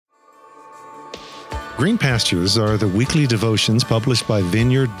Green Pastures are the weekly devotions published by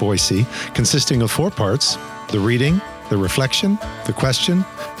Vineyard Boise, consisting of 4 parts: the reading, the reflection, the question,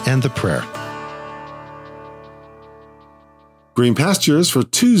 and the prayer. Green Pastures for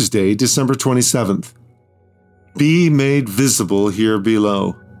Tuesday, December 27th. Be made visible here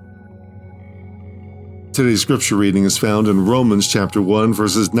below. Today's scripture reading is found in Romans chapter 1,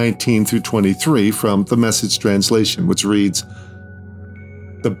 verses 19 through 23 from the Message translation, which reads,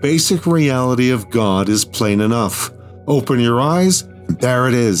 "The basic reality of God is plain enough. Open your eyes, and there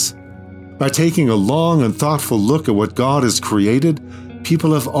it is. By taking a long and thoughtful look at what God has created,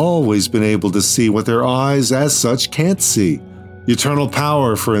 people have always been able to see what their eyes as such can't see. Eternal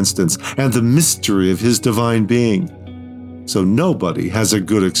power, for instance, and the mystery of His divine being. So nobody has a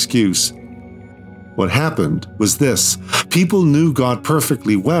good excuse. What happened was this. People knew God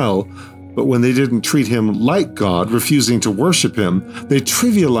perfectly well, but when they didn't treat Him like God, refusing to worship Him, they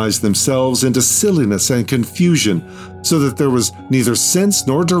trivialized themselves into silliness and confusion, so that there was neither sense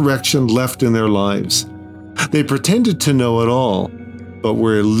nor direction left in their lives. They pretended to know it all, but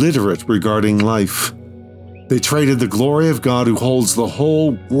were illiterate regarding life. They traded the glory of God who holds the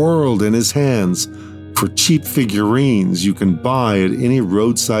whole world in His hands for cheap figurines you can buy at any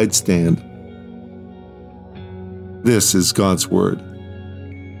roadside stand." This is God's Word.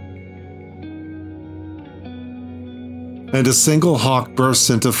 And a single hawk bursts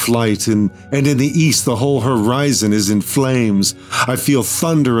into flight, and in the east the whole horizon is in flames. I feel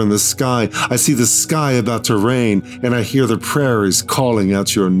thunder in the sky. I see the sky about to rain, and I hear the prairies calling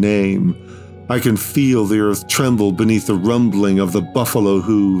out your name. I can feel the earth tremble beneath the rumbling of the buffalo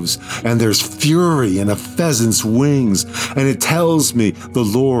hooves, and there's fury in a pheasant's wings, and it tells me the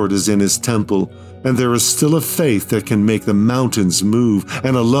Lord is in His temple. And there is still a faith that can make the mountains move,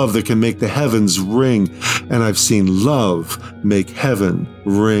 and a love that can make the heavens ring. And I've seen love make heaven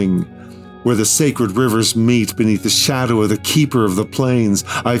ring. Where the sacred rivers meet beneath the shadow of the keeper of the plains,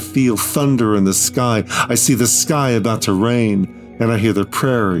 I feel thunder in the sky. I see the sky about to rain, and I hear the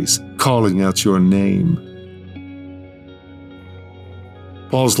prairies calling out your name.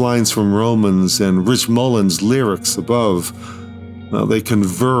 Paul's lines from Romans and Rich Mullins' lyrics above, they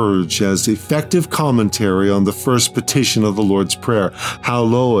converge as effective commentary on the first petition of the Lord's Prayer,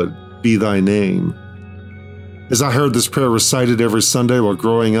 "Hallowed be thy name." As I heard this prayer recited every Sunday while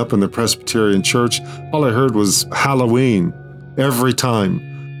growing up in the Presbyterian Church, all I heard was Halloween every time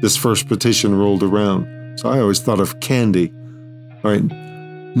this first petition rolled around. So I always thought of candy. All right,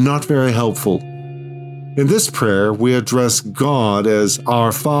 not very helpful. In this prayer, we address God as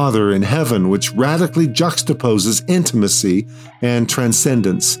our Father in heaven, which radically juxtaposes intimacy and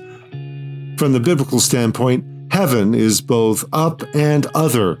transcendence. From the biblical standpoint, heaven is both up and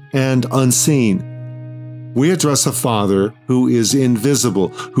other and unseen. We address a Father who is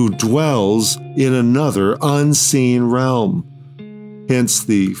invisible, who dwells in another unseen realm. Hence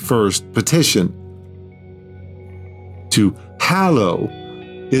the first petition. To hallow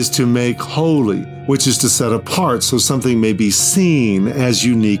is to make holy, which is to set apart so something may be seen as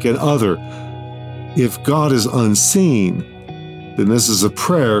unique and other. If God is unseen, then this is a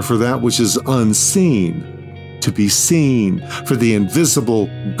prayer for that which is unseen to be seen, for the invisible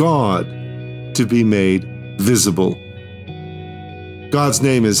God to be made visible. God's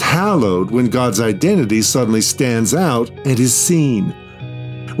name is hallowed when God's identity suddenly stands out and is seen,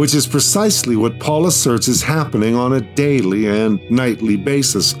 which is precisely what Paul asserts is happening on a daily and nightly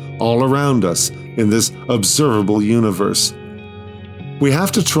basis all around us in this observable universe. We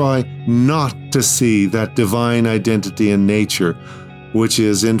have to try not to see that divine identity in nature, which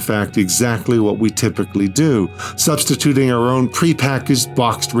is in fact exactly what we typically do, substituting our own prepackaged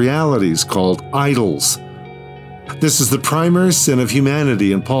boxed realities called idols. This is the primary sin of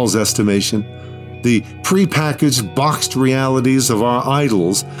humanity in Paul's estimation. The prepackaged, boxed realities of our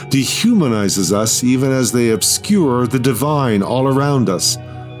idols dehumanizes us even as they obscure the divine all around us.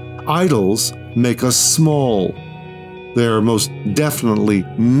 Idols make us small. They are most definitely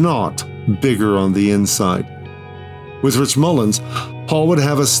not bigger on the inside. With Rich Mullins, Paul would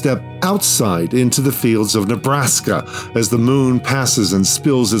have us step outside into the fields of Nebraska as the moon passes and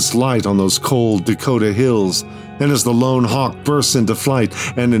spills its light on those cold Dakota hills, and as the lone hawk bursts into flight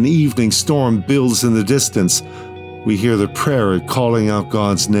and an evening storm builds in the distance, we hear the prairie calling out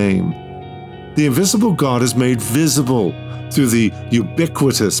God's name. The invisible God is made visible through the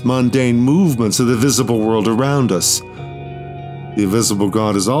ubiquitous, mundane movements of the visible world around us. The invisible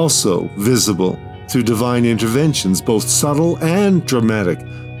God is also visible through divine interventions, both subtle and dramatic,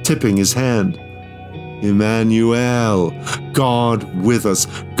 tipping His hand. Emmanuel, God with us,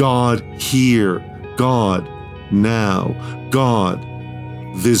 God here, God now, God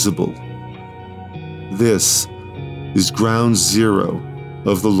visible. This is ground zero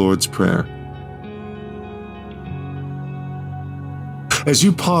of the Lord's Prayer. As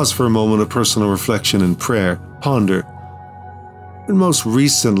you pause for a moment of personal reflection and prayer, ponder, and most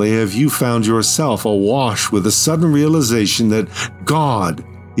recently, have you found yourself awash with a sudden realization that God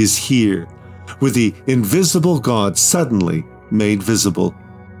is here, with the invisible God suddenly made visible?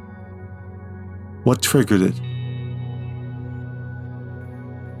 What triggered it?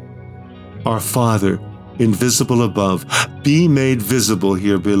 Our Father, invisible above, be made visible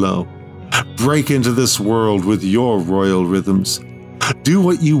here below. Break into this world with your royal rhythms. Do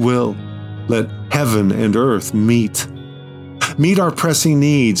what you will. Let heaven and earth meet. Meet our pressing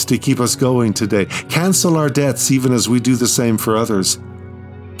needs to keep us going today. Cancel our debts even as we do the same for others.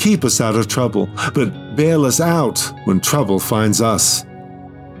 Keep us out of trouble, but bail us out when trouble finds us.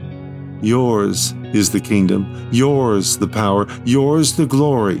 Yours is the kingdom, yours the power, yours the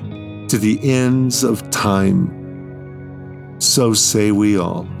glory, to the ends of time. So say we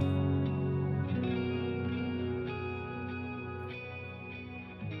all.